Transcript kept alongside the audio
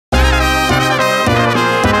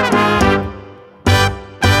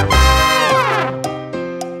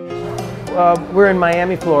we're in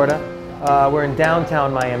Miami, Florida. We're in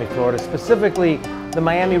downtown Miami, Florida, specifically the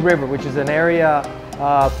Miami River, which is an area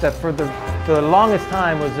that for the longest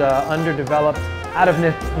time was underdeveloped. Out of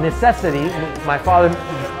necessity, my father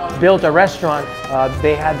built a restaurant.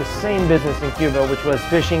 They had the same business in Cuba, which was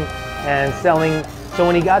fishing and selling. So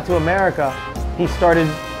when he got to America, he started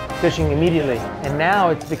fishing immediately. And now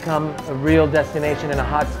it's become a real destination and a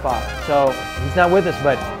hot spot. So he's not with us,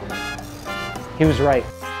 but he was right.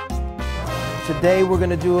 Today we're going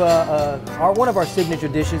to do one of our signature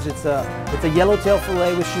dishes. It's a yellowtail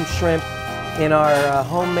fillet with some shrimp in our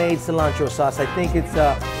homemade cilantro sauce. I think it's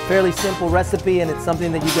a fairly simple recipe and it's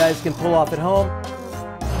something that you guys can pull off at home.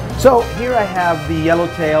 So here I have the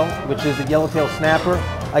yellowtail, which is a yellowtail snapper.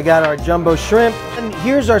 I got our jumbo shrimp, and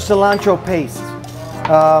here's our cilantro paste.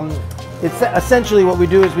 It's essentially what we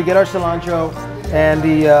do is we get our cilantro and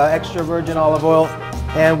the extra virgin olive oil,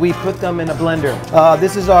 and we put them in a blender.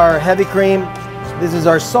 This is our heavy cream, this is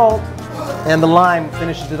our salt, and the lime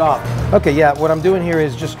finishes it off. Okay, yeah, what I'm doing here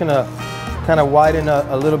is just gonna kind of widen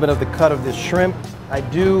a little bit of the cut of this shrimp. I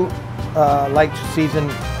do like to season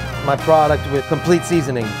my product with complete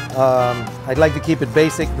seasoning. I'd like to keep it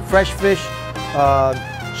basic. The fresh fish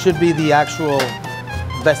should be the actual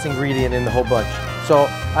best ingredient in the whole bunch. So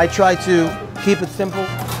I try to keep it simple.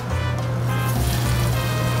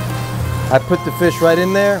 I put the fish right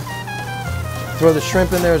in there, throw the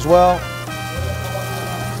shrimp in there as well.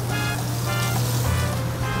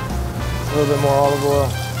 A little bit more olive oil.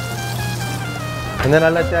 And then I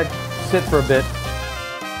let that sit for a bit.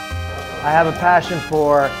 I have a passion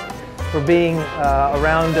for being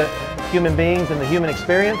around human beings and the human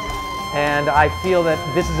experience. And I feel that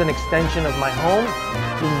this is an extension of my home.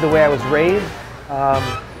 This is the way I was raised.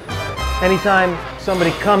 Anytime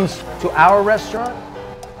somebody comes to our restaurant,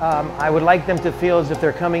 I would like them to feel as if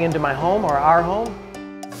they're coming into my home or our home.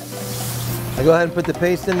 I go ahead and put the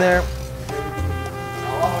paste in there.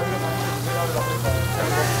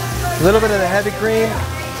 A little bit of the heavy cream.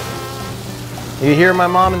 You hear my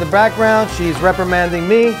mom in the background. She's reprimanding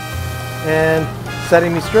me and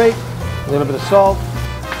setting me straight. A little bit of salt.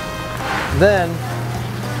 Then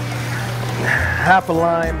half a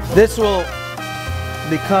lime. This will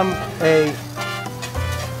become a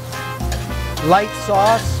light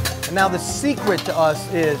sauce. And now the secret to us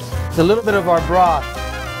is a little bit of our broth,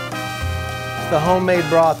 the homemade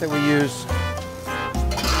broth that we use.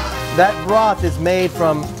 That broth is made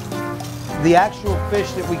from the actual fish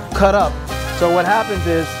that we cut up. So what happens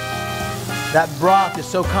is that broth is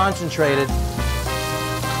so concentrated,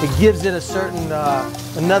 it gives it a certain,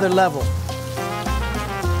 another level.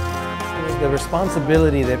 The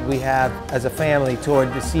responsibility that we have as a family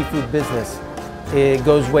toward the seafood business, it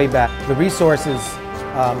goes way back. The resources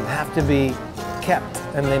have to be kept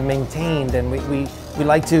and then maintained, and we'd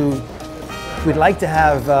like to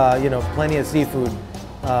have plenty of seafood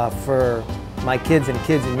for my kids and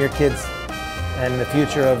your kids, and the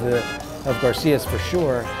future of Garcia's for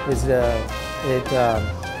sure is it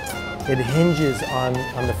hinges on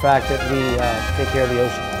the fact that we take care of the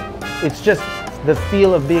ocean. It's just the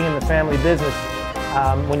feel of being in the family business.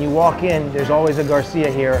 When you walk in, there's always a Garcia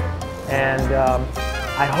here, and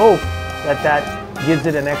I hope that gives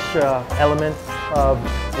it an extra element of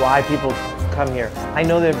why people come here. I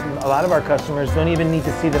know that a lot of our customers don't even need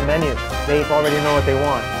to see the menu. They already know what they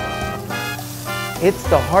want. It's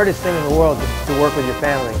the hardest thing in the world to work with your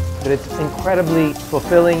family, but it's incredibly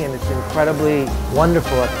fulfilling and it's incredibly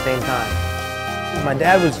wonderful at the same time. My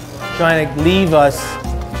dad was trying to leave us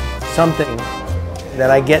something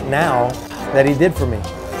that I get now that he did for me.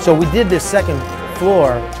 So we did this second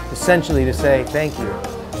floor essentially to say thank you.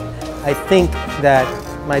 I think that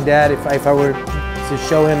my dad, if I were to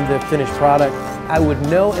show him the finished product, I would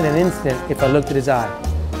know in an instant if I looked at his eye.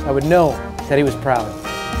 I would know that he was proud.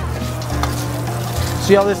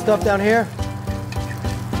 See all this stuff down here?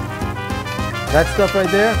 That stuff right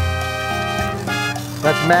there?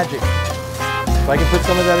 That's magic. If I can put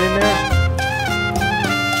some of that in there.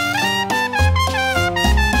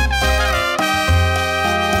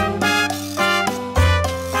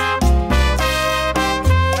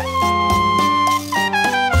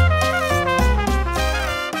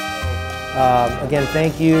 Again,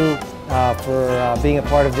 thank you for being a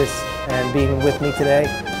part of this and being with me today.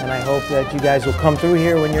 And I hope that you guys will come through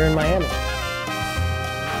here when you're in Miami.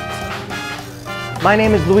 My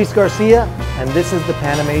name is Luis Garcia, and this is the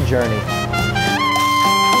Panamei Journey.